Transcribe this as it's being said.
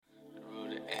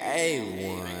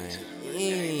A1. You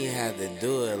ain't even have to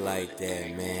do it like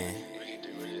that, man.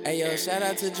 Hey, yo, shout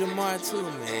out to Jamar, too,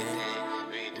 man.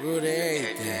 Root of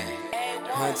everything.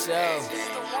 Huncho.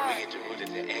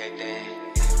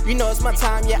 You know it's my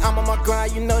time, yeah, I'm on my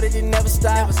grind, you know that it never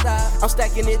stop. I'm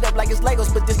stacking it up like it's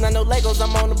Legos, but this not no Legos,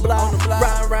 I'm on the block.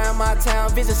 Riding around my town,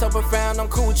 vision so profound, I'm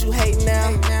cool with you hating now.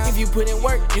 If you put in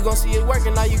work, you gon' see it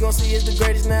working, all you gon' see is the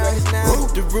greatest now.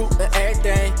 The root of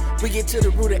everything, we get to the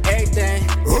root of everything.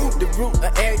 The root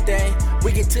of everything,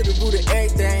 we get to the root of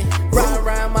everything. Riding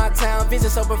around my town, vision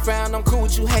so profound, I'm cool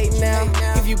with you hating now.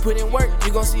 If you put in work,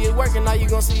 you gon' see it working, all you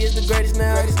gon' see is the greatest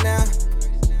now.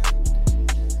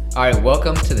 All right,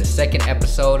 welcome to the second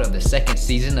episode of the second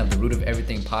season of the Root of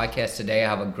Everything podcast. Today I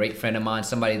have a great friend of mine,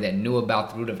 somebody that knew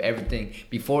about the Root of Everything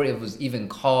before it was even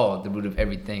called the Root of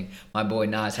Everything. My boy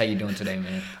Nas, how you doing today,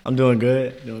 man? I'm doing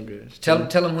good. Tell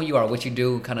him who you are, what you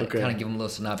do, kind of give him a little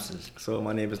synopsis. So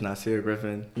my name is Nasir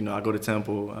Griffin. I go to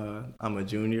Temple. I'm a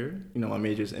junior. My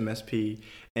major is MSP.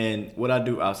 And what I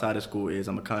do outside of school is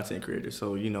I'm a content creator.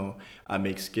 So, I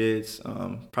make skits,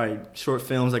 probably short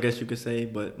films, I guess you could say,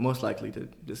 but most likely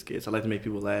the skits. I like to make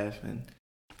people laugh, and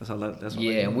that's what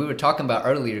yeah, and we were talking about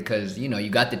earlier because, you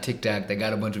got the TikTok that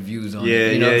got a bunch of views on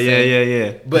it.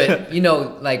 Yeah. But,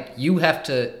 like, you have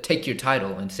to take your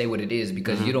title and say what it is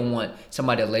because you don't want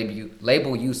somebody to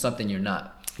label you something you're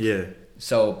not. Yeah.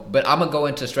 So, but I'm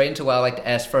going to go straight into what I like to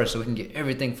ask first so we can get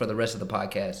everything for the rest of the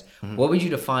podcast. Mm-hmm. What would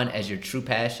you define as your true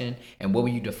passion, and what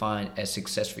would you define as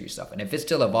success for yourself? And if it's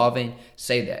still evolving,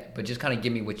 say that. But just kind of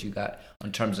give me what you got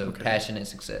in terms of passion and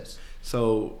success.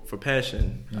 So, for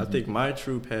passion, I think my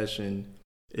true passion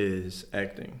is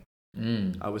acting.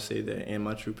 I would say that. And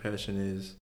my true passion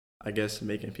is, I guess,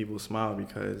 making people smile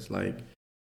because, like,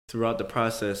 throughout the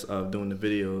process of doing the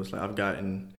videos, like, I've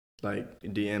gotten like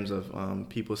DMs of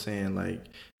people saying like,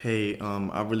 hey,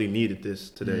 I really needed this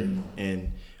today.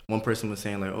 And one person was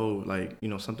saying like, oh, like,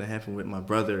 something happened with my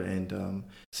brother, and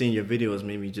seeing your videos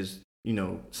made me just,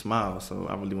 smile. So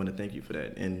I really want to thank you for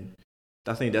that. And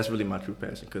I think that's really my true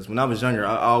passion, because when I was younger,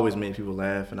 I always made people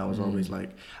laugh, and I was always like,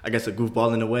 I guess a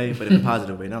goofball in a way, but in a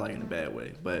positive way, not like in a bad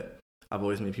way. But I've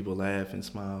always made people laugh and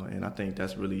smile, and I think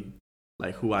that's really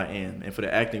like who I am. And for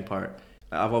the acting part,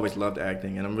 I've always loved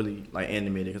acting, and I'm really like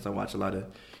animated because I watch a lot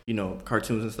of,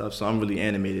 cartoons and stuff. So I'm really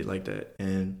animated like that.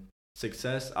 And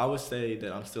success, I would say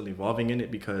that I'm still evolving in it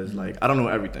because like I don't know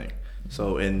everything.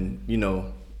 So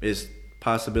it's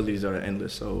possibilities are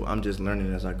endless. So I'm just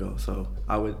learning as I go. So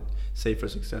I would say for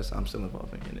success, I'm still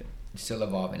evolving in it. Still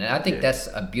evolving, and I think that's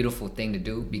a beautiful thing to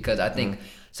do because I think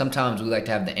sometimes we like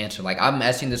to have the answer. Like I'm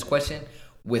asking this question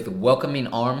with welcoming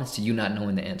arms to you not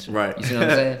knowing the answer. Right. You see what I'm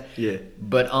saying? Yeah.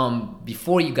 But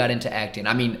before you got into acting,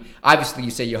 I mean, obviously you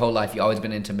say your whole life you've always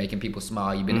been into making people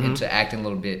smile. You've been into acting a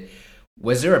little bit.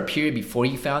 Was there a period before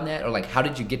you found that? Or like how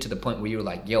did you get to the point where you were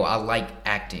like, yo, I like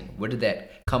acting? Where did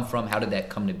that come from? How did that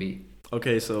come to be?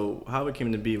 Okay, so how it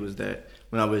came to be was that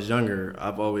when I was younger,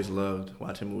 I've always loved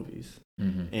watching movies.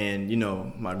 And,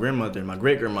 my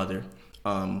great grandmother,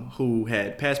 who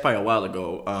had passed by a while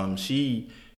ago, she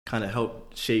kind of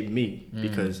helped shape me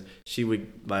because she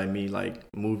would buy me like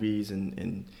movies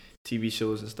and TV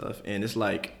shows and stuff. And it's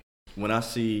like when I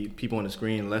see people on the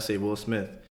screen, let's say Will Smith,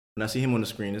 when I see him on the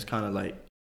screen, it's kind of like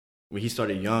when he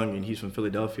started young and he's from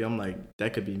Philadelphia, I'm like,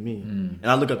 that could be me. And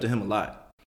I look up to him a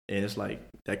lot. And it's like,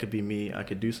 that could be me. I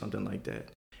could do something like that.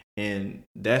 And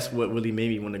that's what really made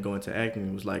me want to go into acting.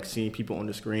 It was like seeing people on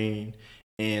the screen.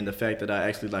 And the fact that I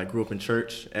actually like grew up in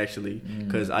church, actually,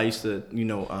 because I used to,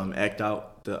 act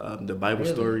out the Bible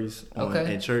stories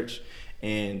in church,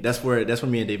 and that's where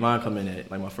me and Davon come in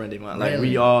at, like my friend Davon. Like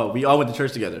we all went to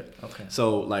church together. Okay.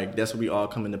 So like that's where we all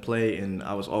come into play, and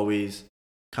I was always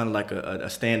kind of like a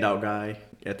standout guy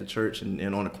at the church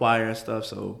and on the choir and stuff.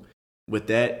 So with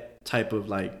that type of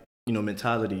like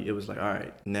mentality, it was like, all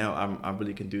right, now I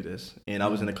really can do this. And I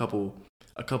was in a couple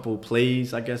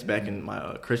plays, I guess, back in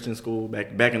my Christian school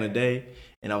back in the day,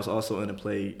 and I was also in a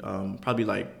play probably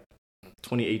like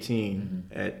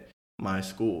 2018 at my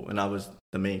school, and I was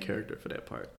the main character for that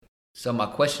part. So my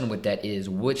question with that is,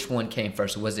 which one came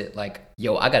first? Was it like,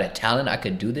 yo, I got a talent, I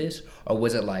could do this? Or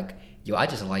was it like, yo, I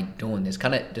just like doing this?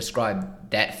 Kind of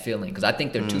describe that feeling, because I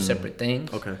think they're two separate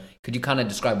things. Okay. Could you kind of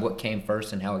describe what came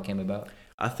first and how it came about?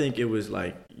 I think it was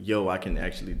like, yo, I can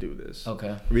actually do this.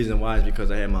 Okay. The reason why is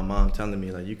because I had my mom telling me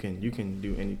like, you can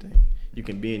do anything, you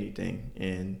can be anything,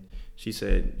 and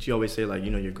she always said like,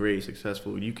 you're great,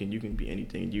 successful, you can be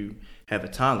anything, you have a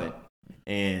talent.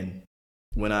 And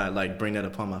when I like bring that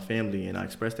upon my family and I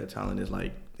express that talent, it's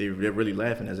like they're really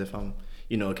laughing as if I'm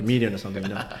a comedian or something,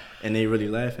 and they really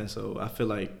laughing. So I feel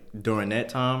like during that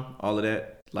time, all of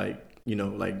that like you know,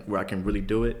 like where I can really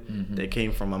do it, that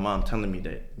came from my mom telling me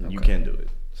that you Okay. can do it.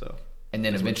 So. And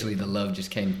then eventually the love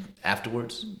just came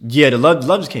afterwards. Yeah, the love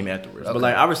just came afterwards. Okay. But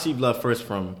like I received love first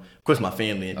from, of course, my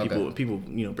family and Okay. people,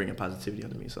 you know, bringing positivity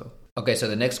onto me. So Okay, so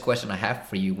the next question I have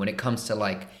for you, when it comes to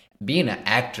like being an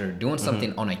actor, doing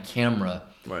something on a camera,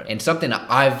 Right. and something that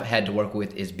I've had to work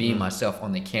with is being myself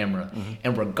on the camera.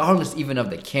 And regardless even of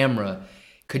the camera,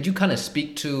 could you kind of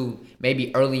speak to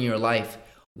maybe early in your life,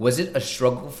 was it a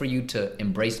struggle for you to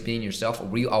embrace being yourself, or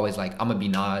were you always like, I'm gonna be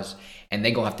Nas and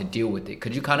they gonna have to deal with it?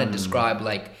 Could you kind of describe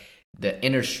like the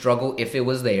inner struggle, if it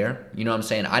was there? You know what I'm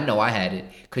saying? I know I had it.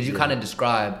 Could you kind of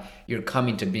describe your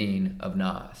coming to being of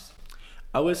Nas?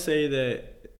 I would say that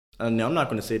no, I'm not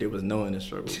going to say there was no inner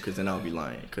struggle because then I would be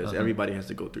lying because everybody has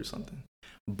to go through something.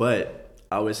 But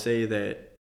I would say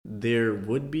that there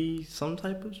would be some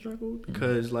type of struggle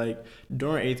because like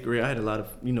during 8th grade I had a lot of,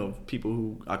 you know, people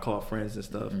who I call friends and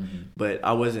stuff, but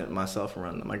I wasn't myself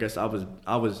around them. I guess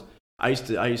I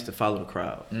used to follow the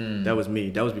crowd. That was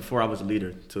me. That was before I was a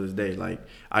leader to this day. Like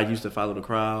I used to follow the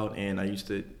crowd and I used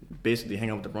to basically hang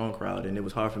out with the wrong crowd, and it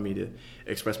was hard for me to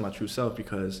express my true self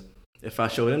because if I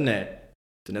show them that,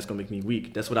 then that's gonna make me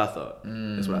weak. That's what I thought.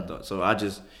 That's what I thought. So I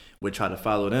just would try to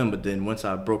follow them, but then once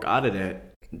I broke out of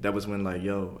that, that was when like,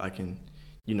 yo, I can,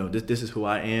 you know, this is who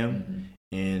I am.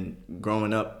 And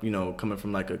growing up, you know, coming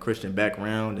from like a Christian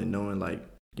background and knowing like,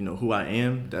 you know, who I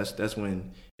am, that's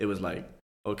when it was like,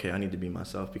 okay, I need to be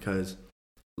myself because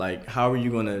like how are you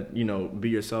gonna, you know, be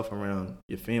yourself around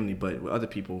your family but with other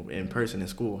people in person in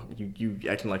school? You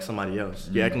acting like somebody else.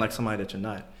 You're acting like somebody that you're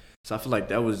not. So I feel like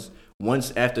that was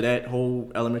once after that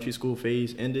whole elementary school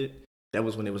phase ended, that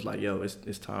was when it was like, yo,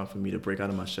 it's time for me to break out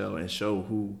of my shell and show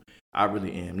who I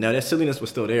really am. Now that silliness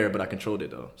was still there, but I controlled it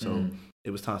though. So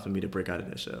it was time for me to break out of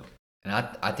that shell. And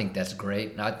I think that's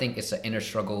great. And I think it's an inner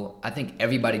struggle I think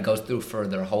everybody goes through for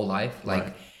their whole life.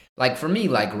 Like for me,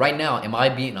 like right now, am I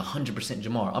being 100%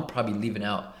 Jamar? I'm probably leaving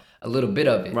out a little bit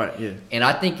of it. Right, yeah. And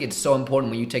I think it's so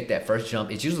important when you take that first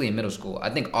jump. It's usually in middle school. I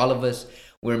think all of us,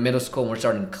 we're in middle school and we're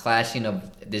starting clashing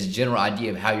of this general idea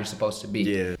of how you're supposed to be.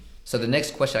 Yeah. So the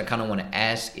next question I kind of want to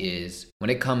ask is, when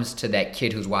it comes to that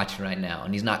kid who's watching right now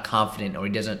and he's not confident or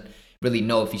he doesn't really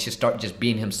know if he should start just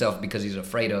being himself because he's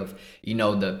afraid of, you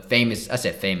know, the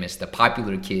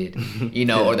popular kid, you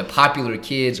know, or the popular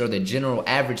kids or the general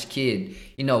average kid,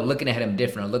 you know, looking at him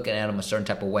different or looking at him a certain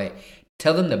type of way.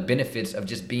 Tell them the benefits of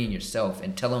just being yourself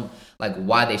and tell them like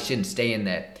why they shouldn't stay in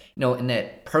that, you know, in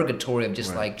that purgatory of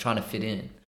just like trying to fit in.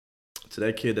 To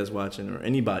that kid that's watching or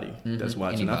anybody that's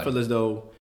watching, Anybody. I feel as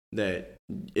though that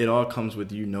it all comes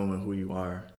with you knowing who you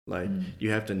are. Like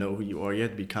you have to know who you are. You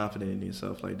have to be confident in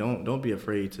yourself. Like don't be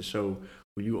afraid to show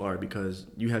who you are because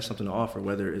you have something to offer,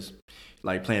 whether it's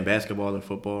like playing basketball or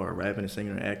football or rapping and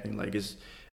singing or acting. Like it's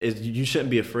you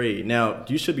shouldn't be afraid. Now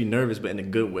you should be nervous, but in a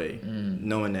good way,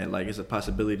 knowing that like it's a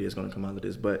possibility it's going to come out of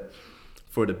this. But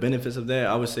for the benefits of that,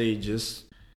 I would say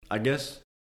I guess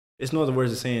it's no other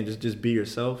words of saying just be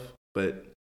yourself. But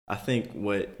I think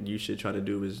what you should try to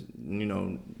do is, you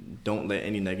know, don't let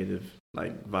any negative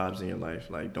like vibes in your life.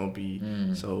 Like don't be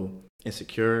so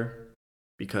insecure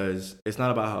because it's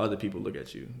not about how other people look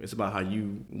at you. It's about how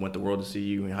you want the world to see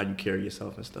you and how you carry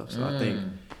yourself and stuff. So I think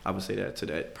I would say that to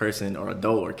that person or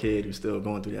adult or kid who's still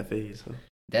going through that phase. So.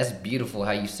 That's beautiful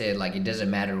how you said like it doesn't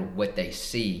matter what they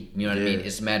see. You know what I mean?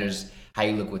 It matters how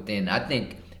you look within. I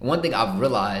think one thing I've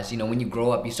realized, you know, when you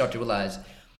grow up, you start to realize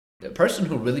the person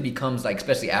who really becomes like,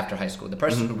 especially after high school, the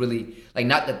person who really like,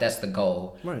 not that that's the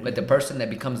goal, but the person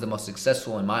that becomes the most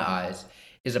successful in my eyes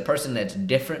is a person that's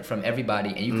different from everybody,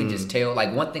 and you can just tell.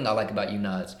 Like one thing I like about you,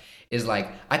 Nas, is like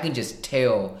I can just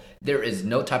tell there is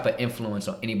no type of influence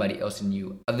on anybody else in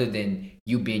you other than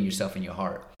you being yourself in your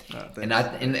heart. And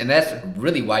that's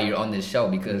really why you're on this show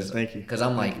because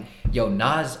I'm like, yo,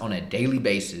 Nas on a daily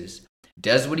basis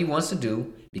does what he wants to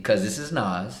do because this is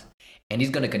Nas. And he's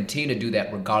going to continue to do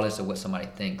that regardless of what somebody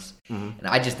thinks. And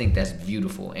I just think that's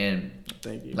beautiful. And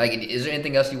thank you. Like, is there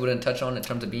anything else you wouldn't touch on in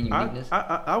terms of being uniqueness?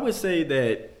 I would say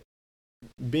that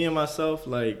being myself,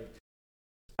 like,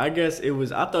 I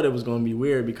thought it was going to be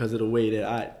weird because of the way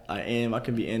that I am. I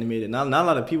can be animated. Not a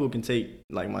lot of people can take,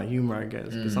 like, my humor, I guess.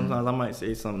 Because sometimes I might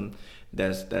say something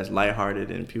that's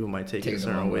lighthearted and people might take it a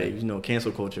certain way. You know,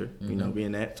 cancel culture, you know,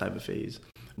 being that type of phase.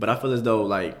 But I feel as though,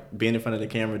 like, being in front of the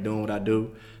camera, doing what I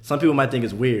do, some people might think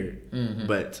it's weird.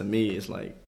 But to me, it's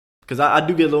like, because I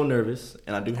do get a little nervous,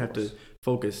 and I do have to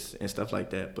focus and stuff like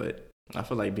that. But I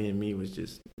feel like being me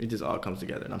it just all comes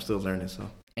together, and I'm still learning, so.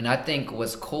 And I think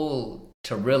what's cool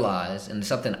to realize, and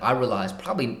something I realized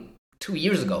probably 2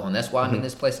 years ago, and that's why I'm in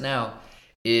this place now,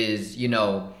 is, you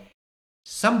know,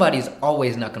 somebody's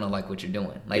always not gonna like what you're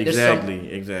doing. Like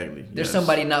exactly. There's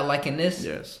somebody not liking this.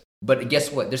 Yes. But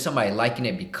guess what? There's somebody liking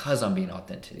it because I'm being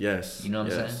authentic. Yes. You know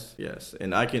what I'm saying? Yes.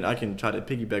 And I can try to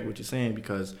piggyback what you're saying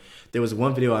because there was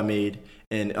one video I made,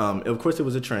 and of course it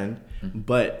was a trend,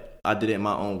 but I did it in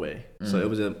my own way. So it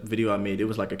was a video I made. It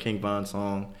was like a King Von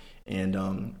song,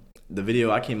 and the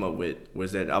video I came up with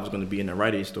was that I was going to be in a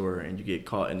Rite Aid store, and you get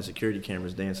caught in the security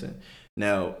cameras dancing.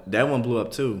 Now that one blew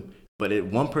up too, but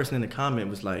one person in the comment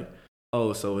was like,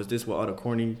 "Oh, so is this what all the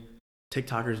corny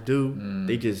TikTokers do?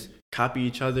 They just copy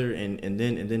each other and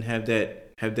then have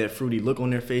that fruity look on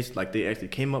their face, like they actually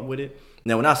came up with it."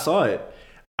 Now when I saw it,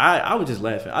 I was just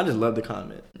laughing. I just loved the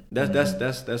comment.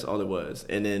 That's all it was.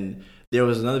 And then there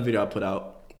was another video I put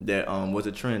out that was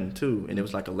a trend too, and it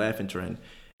was like a laughing trend.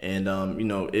 And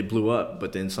it blew up,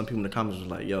 but then some people in the comments was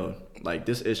like, "Yo, like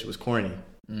this issue was corny.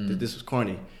 This was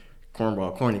corny,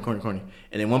 cornball, corny."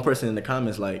 And then one person in the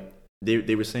comments like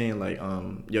they were saying like,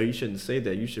 "Yo, you shouldn't say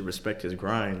that. You should respect his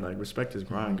grind. Like respect his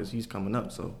grind because he's coming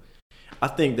up." So I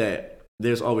think that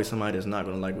there's always somebody that's not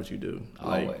gonna like what you do.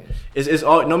 Like, always. It's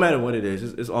all, no matter what it is.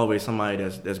 It's always somebody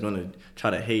that's gonna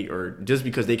try to hate, or just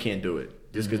because they can't do it,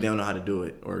 just because they don't know how to do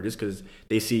it, or just because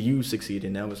they see you succeed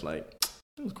and now it's like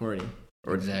it was corny.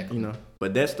 Or, exactly.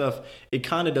 But that stuff, it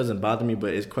kind of doesn't bother me,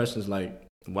 but it's questions like,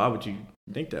 why would you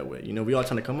think that way? We all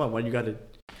trying to come up. Why you got to,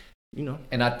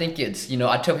 And I think it's,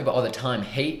 I tell people all the time,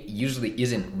 hate usually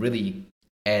isn't really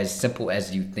as simple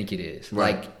as you think it is.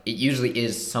 Right. Like, it usually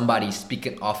is somebody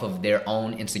speaking off of their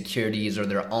own insecurities or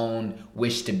their own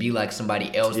wish to be like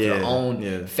somebody else, their own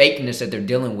fakeness that they're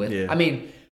dealing with. Yeah. I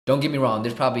mean, don't get me wrong.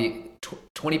 There's probably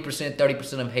 20%,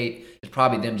 30% of hate is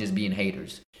probably them just being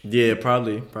haters. Yeah,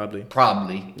 probably.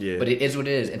 Yeah. But it is what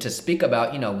it is. And to speak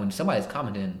about, when somebody's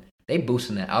commenting, they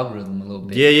boosting that algorithm a little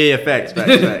bit. Yeah. Facts.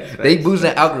 They boosting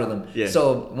that algorithm. Yeah.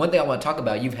 So one thing I want to talk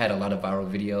about, you've had a lot of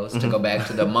viral videos. To go back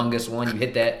to the Among Us one, you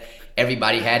hit that.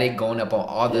 Everybody had it going up on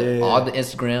all the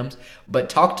Instagrams. But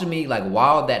talk to me, like,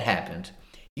 while that happened,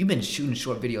 you've been shooting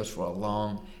short videos for a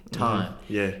long time.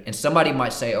 Yeah. And somebody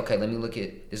might say, okay, let me look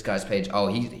at this guy's page. Oh,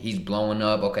 he's blowing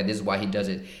up. Okay, this is why he does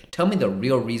it. Tell me the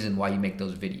real reason why you make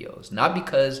those videos. Not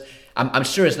because I'm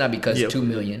sure it's not because 2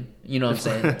 million. You know what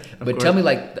I'm saying? But tell me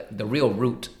like the real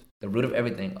root, the root of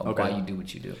everything of why you do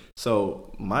what you do.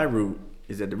 So my root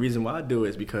is that the reason why I do it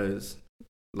is because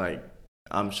like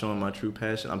I'm showing my true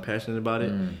passion. I'm passionate about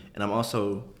it, and I'm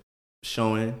also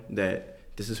showing that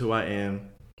this is who I am.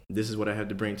 This is what I have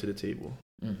to bring to the table.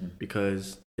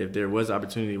 Because if there was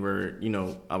opportunity where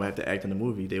I would have to act in a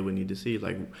movie, they would need to see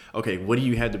like, okay, what do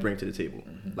you have to bring to the table?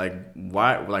 Like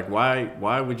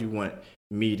why would you want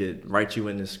me to write you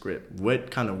in this script?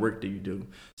 What kind of work do you do?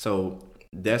 So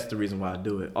that's the reason why I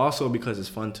do it. Also because it's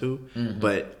fun too,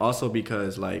 but also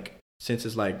because like since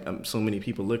it's like so many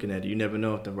people looking at it, you never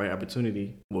know if the right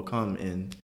opportunity will come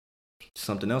and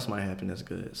something else might happen that's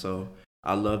good. So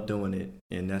I love doing it,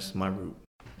 and that's my route.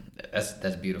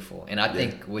 That's beautiful. And I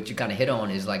think what you kind of hit on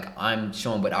is like I'm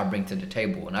showing what I bring to the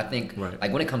table. And I think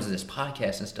like when it comes to this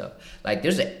podcast and stuff, like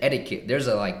there's an etiquette. There's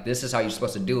a like this is how you're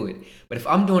supposed to do it. But if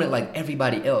I'm doing it like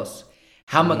everybody else,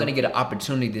 how am I going to get an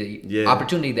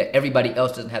opportunity that everybody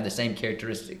else doesn't have the same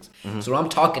characteristics? So when I'm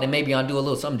talking and maybe I'll do a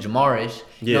little something Jamarish,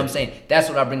 you know what I'm saying? That's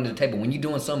what I bring to the table. When you're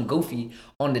doing something goofy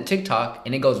on the TikTok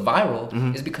and it goes viral,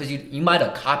 it's because you might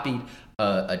have copied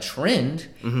a trend,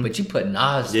 but you put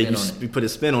Nas spin on it. You put a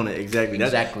spin on it. Exactly.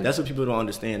 Exactly. That's what people don't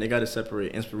understand. They got to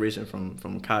separate inspiration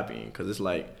from copying, because it's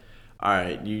like, all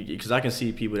right, because I can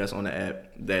see people that's on the app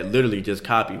that literally just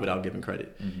copy without giving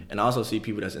credit, and I also see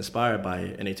people that's inspired by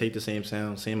it and they take the same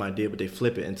sound, same idea, but they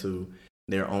flip it into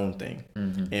their own thing.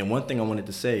 And one thing I wanted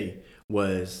to say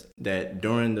was that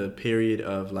during the period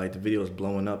of like the videos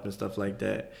blowing up and stuff like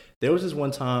that, there was this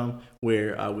one time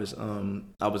where I was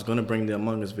gonna bring the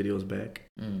Among Us videos back,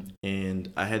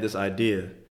 and I had this idea,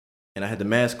 and I had the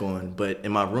mask on, but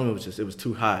in my room it was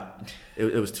too hot.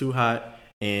 It was too hot,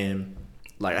 and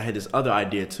like I had this other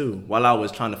idea too while I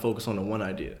was trying to focus on the one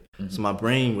idea. So my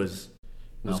brain was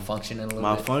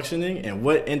malfunctioning, and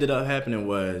what ended up happening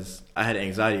was I had an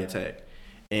anxiety attack.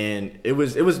 And it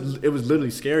was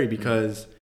literally scary because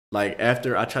like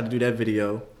after I tried to do that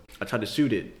video, I tried to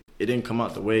shoot it. It didn't come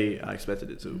out the way I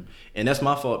expected it to. And that's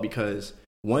my fault, because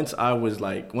once I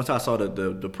saw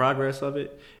the progress of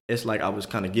it, it's like I was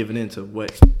kind of giving in to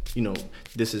what,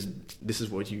 this is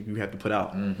what you have to put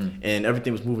out. And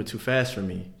everything was moving too fast for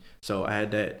me. So I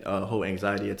had that whole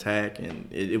anxiety attack,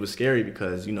 and it was scary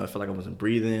because, I felt like I wasn't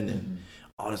breathing and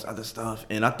all this other stuff.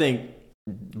 And I think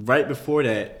right before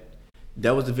that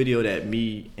was the video that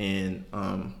me and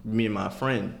my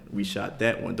friend, we shot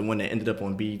that one, the one that ended up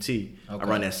on BET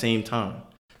around that same time.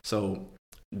 So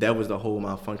that was the whole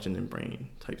malfunctioning brain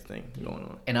type thing going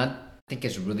on. And I think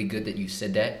it's really good that you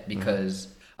said that, because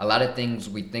a lot of things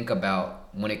we think about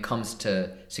when it comes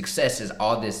to success is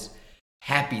all this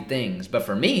happy things. But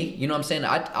for me, you know what I'm saying?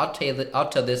 I'll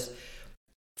tell this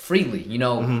freely. You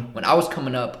know, when I was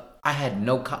coming up, I had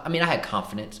I had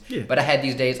confidence, but I had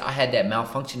these days, I had that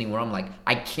malfunctioning where I'm like,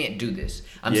 I can't do this.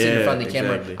 I'm sitting in front of the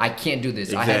camera, I can't do this.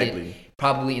 Exactly. I had it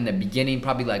probably in the beginning,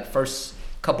 probably like first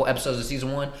couple episodes of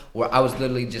season 1, where I was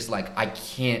literally just like, I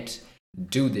can't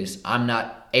do this. I'm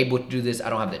not able to do this. I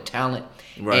don't have the talent.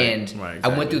 Exactly. I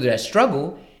went through that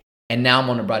struggle, and now I'm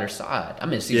on the brighter side.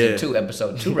 I'm in season 2,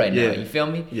 episode 2 right now. You feel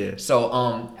me? Yeah. So,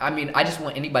 I just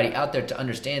want anybody out there to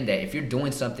understand that if you're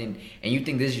doing something and you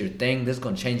think this is your thing, this is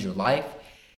going to change your life,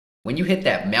 when you hit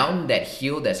that mountain, that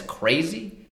hill that's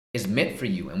crazy, it's meant for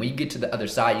you. And when you get to the other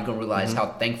side, you're going to realize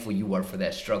how thankful you were for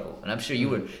that struggle. And I'm sure you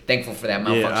were thankful for that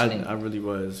malfunctioning. Yeah, I really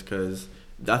was, because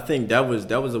I think that was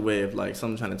a way of like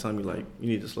someone trying to tell me like, you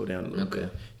need to slow down a little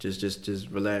bit. Just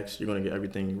relax. You're going to get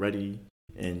everything ready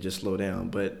and just slow down.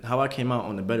 But how I came out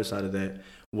on the better side of that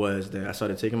was that I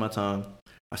started taking my time.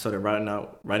 I started writing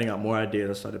out more ideas.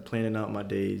 I started planning out my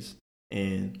days.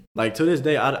 And like to this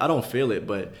day, I don't feel it,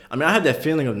 but I mean, I have that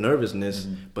feeling of nervousness,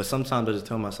 but sometimes I just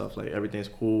tell myself like everything's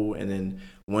cool. And then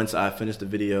once I finish the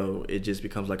video, it just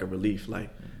becomes like a relief. Like,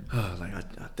 like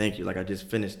I thank you. Like I just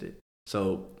finished it.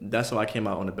 So that's how I came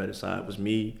out on the better side, was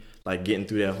me like getting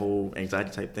through that whole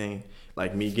anxiety type thing,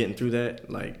 like me getting through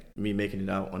that, like me making it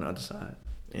out on the other side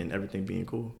and everything being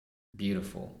cool.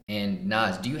 Beautiful. And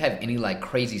Nas, do you have any like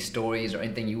crazy stories or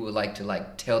anything you would like to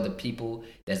like tell the people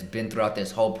that's been throughout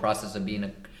this whole process of being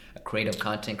a creative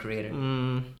content creator?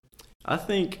 I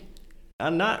think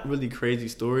I'm not really crazy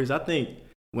stories. I think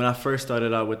when I first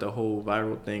started out with the whole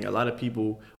viral thing, a lot of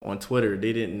people on Twitter,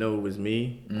 they didn't know it was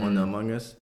me on the Among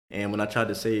Us. And when I tried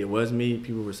to say it was me,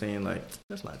 people were saying like,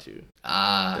 that's not you.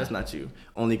 That's not you.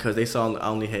 Only because they saw I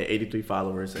only had 83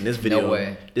 followers. And this video,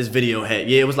 had,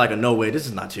 it was like a no way, this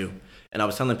is not you. And I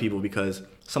was telling people because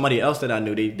somebody else that I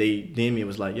knew, they DM'd me and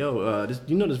was like, yo, this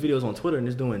video's on Twitter and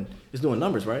it's doing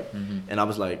numbers, right? And I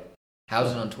was like, how's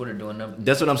it on Twitter doing numbers?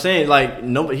 That's what I'm saying. Like,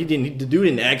 the dude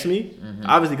didn't ask me,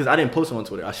 obviously, because I didn't post it on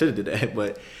Twitter. I should have did that,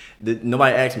 but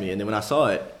nobody asked me. And then when I saw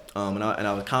it, and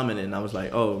I was commenting, and I was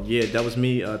like, oh yeah, that was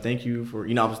me. Thank you for,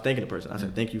 I was thanking the person. I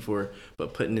said, thank you for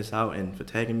putting this out and for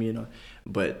tagging me,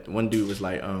 But one dude was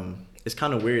like, it's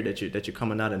kind of weird that you're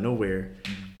coming out of nowhere,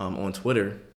 on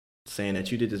Twitter, saying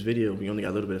that you did this video. We only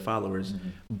got a little bit of followers,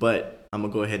 but I'm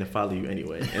gonna go ahead and follow you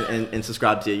anyway, and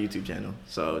subscribe to your YouTube channel.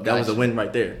 So that was a win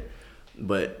right there.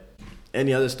 But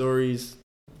any other stories?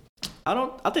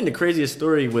 I think the craziest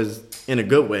story was, in a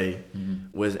good way,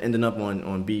 was ending up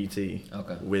on BET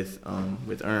with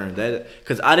Earn. That,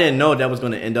 because I didn't know that was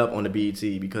going to end up on the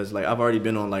BET, because like I've already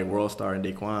been on like World Star and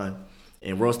Daquan,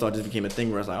 and World Star just became a thing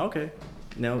where I was like, okay,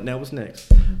 now what's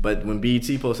next? But when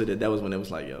BET posted it, that was when it was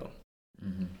like, yo,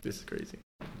 this is crazy.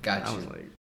 Gotcha. I was like,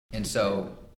 and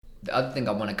so the other thing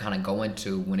I want to kind of go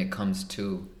into when it comes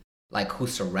to like who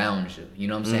surrounds you. You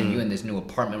know what I'm saying? You're in this new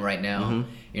apartment right now.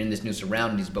 You're in this new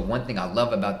surroundings. But one thing I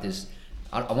love about this,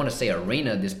 I want to say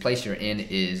arena, this place you're in,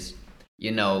 is,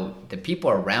 the people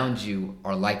around you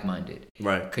are like-minded.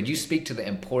 Right. Could you speak to the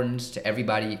importance to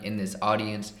everybody in this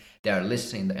audience that are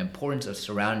listening, the importance of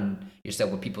surrounding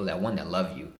yourself with people that, one, that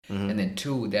love you, and then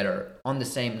two, that are on the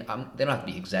same, they don't have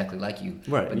to be exactly like you,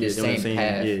 right, but the same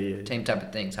path, same type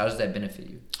of things. How does that benefit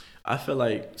you? I feel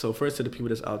like, so first, to the people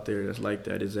that's out there that's like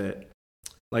that, is that,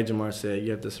 like Jamar said, you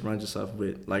have to surround yourself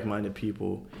with like-minded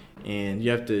people, and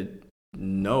you have to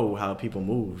know how people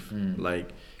move. Like,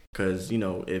 because,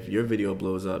 if your video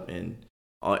blows up and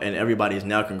everybody is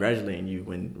now congratulating you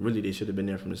when really they should have been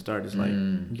there from the start, it's like,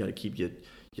 you got to keep your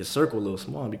circle a little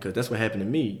small, because that's what happened to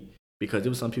me, because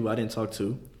there was some people I didn't talk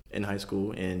to in high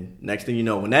school, and next thing you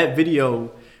know, when that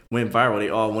video went viral, they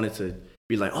all wanted to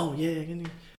be like, oh,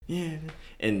 yeah,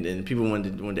 and people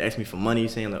wanted to ask me for money,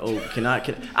 saying like, "Oh, can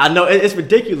I know it's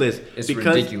ridiculous. It's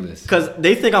ridiculous because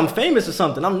they think I'm famous or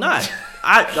something. I'm not.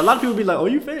 A lot of people be like, "Oh,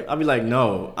 you famous?" I'll be like,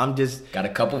 "No, I'm just got a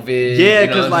couple vids." Yeah,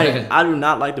 because like I do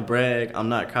not like to brag. I'm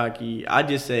not cocky. I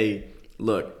just say,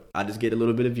 look, I just get a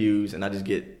little bit of views and I just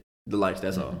get the likes.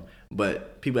 That's all.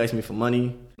 But people ask me for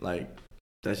money, like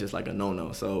that's just like a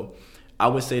no-no. So I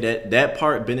would say that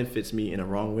part benefits me in a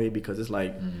wrong way, because it's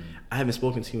like, I haven't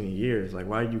spoken to you in years. Like,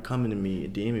 why are you coming to me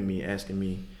and DMing me asking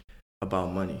me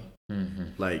about money?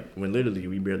 Like, when literally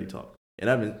we barely talk. And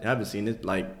I haven't seen it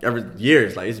like ever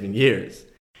years. Like, it's been years.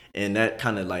 And that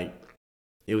kind of like,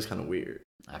 it was kind of weird.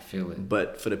 I feel it.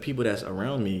 But for the people that's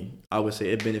around me, I would say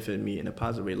it benefited me in a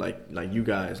positive way. Like you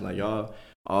guys, like y'all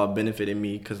all benefited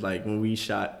me because like when we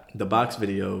shot the box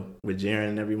video with Jaren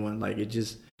and everyone, like it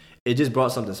just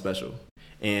brought something special.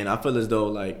 And I feel as though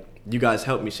like you guys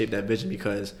helped me shape that vision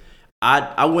because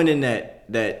I went in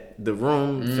the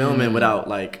room filming without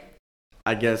like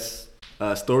I guess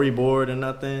a storyboard or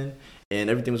nothing, and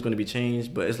everything was going to be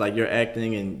changed. But it's like your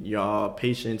acting and y'all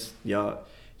patience, y'all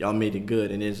made it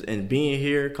good. And being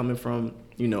here, coming from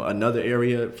another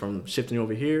area, from shifting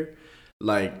over here,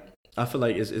 like I feel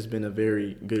like it's been a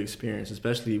very good experience,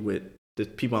 especially with the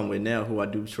people I'm with now who I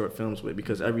do short films with,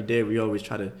 because every day we always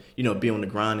try to be on the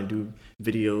grind and do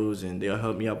videos, and they'll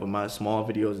help me out with my small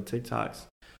videos and TikToks.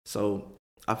 So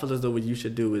I feel as though what you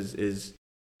should do is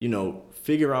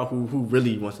figure out who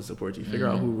really wants to support you, figure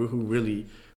out who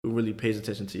really pays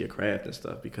attention to your craft and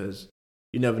stuff, because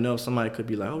you never know, somebody could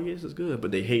be like, oh yeah, this is good,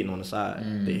 but they hating on the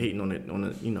side, they hating on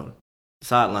the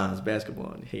sidelines,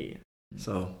 basketball, and hating.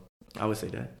 So I would say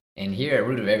that. And here at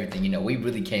Root of Everything, we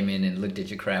really came in and looked at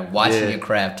your craft, watching your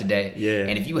craft today. Yeah.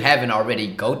 And if you haven't already,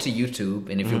 go to YouTube.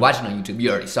 And if you're watching on YouTube, you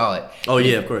already saw it. Oh,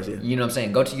 yeah, of course, yeah. You know what I'm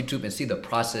saying? Go to YouTube and see the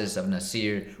process of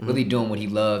Nasir really doing what he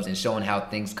loves and showing how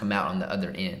things come out on the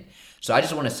other end. So I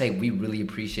just want to say we really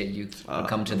appreciate you for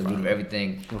coming to the Root of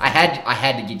Everything. I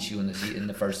had to get you in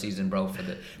the first season, bro,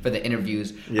 for the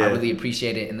interviews. Yeah. I really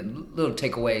appreciate it. And the little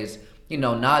takeaways.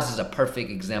 Nas is a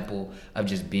perfect example of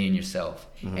just being yourself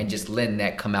and just letting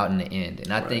that come out in the end.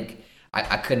 And I think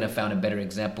I couldn't have found a better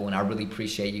example, and I really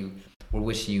appreciate you. We're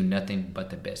wishing you nothing but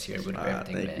the best here at Root of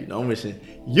Everything, man. You. I'm wishing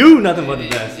you nothing but the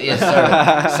best. Yes,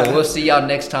 sir. So we'll see y'all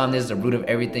next time. This is the Root of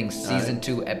Everything, Season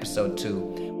 2, Episode 2.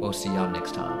 We'll see y'all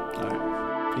next time. All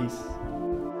right. Peace.